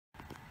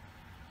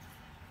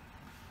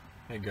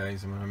Hey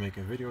guys, I'm going to make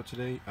a video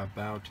today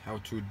about how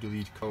to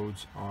delete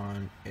codes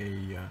on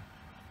a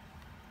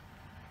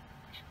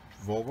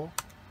Volvo.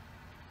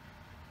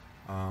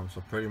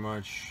 So pretty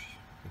much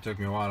it took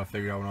me a while to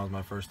figure out when it was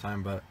my first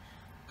time, but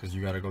because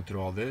you got to go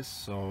through all this.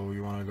 So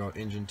you want to go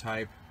engine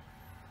type,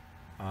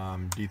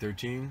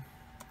 D13,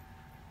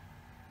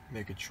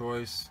 make a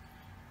choice.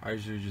 I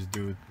usually just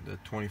do the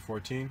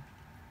 2014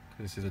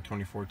 because this is a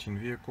 2014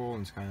 vehicle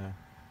and it's kind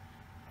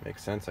of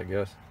makes sense, I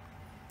guess.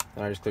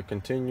 And I just click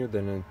continue.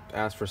 Then it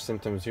asks for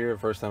symptoms here.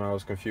 First time I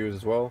was confused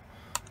as well.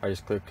 I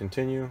just click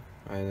continue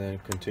and then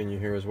continue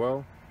here as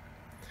well.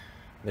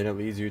 Then it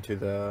leads you to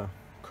the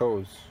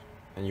codes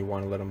and you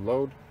want to let them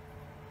load.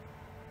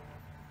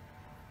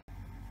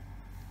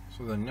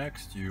 So then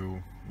next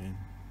you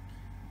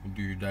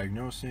do your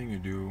diagnosing, you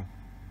do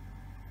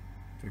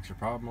fix your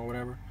problem or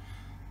whatever.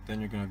 Then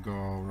you're gonna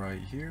go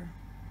right here,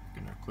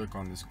 you're gonna click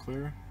on this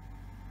clear.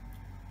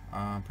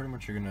 Pretty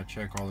much you're gonna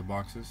check all the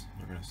boxes.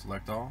 You're gonna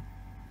select all.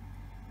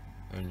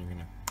 Then you're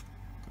gonna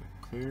click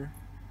clear.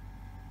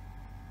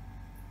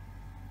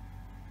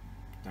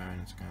 Then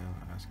it's gonna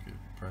ask you to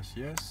press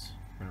yes.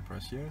 You're gonna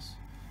press yes.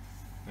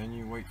 Then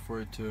you wait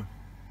for it to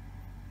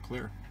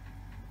clear.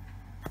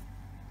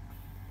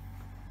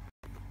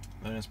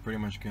 Then it's pretty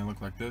much gonna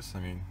look like this. I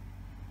mean,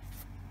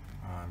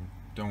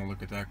 don't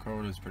look at that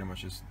code. It's pretty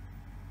much just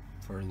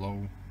for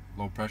low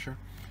pressure.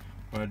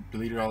 But I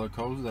deleted all the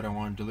codes that I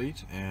want to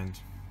delete, and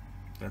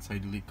that's how you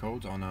delete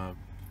codes on a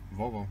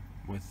Volvo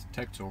with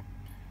Tech Tool.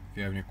 If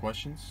you have any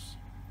questions,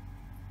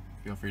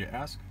 feel free to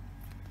ask,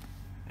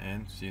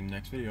 and see you in the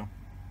next video.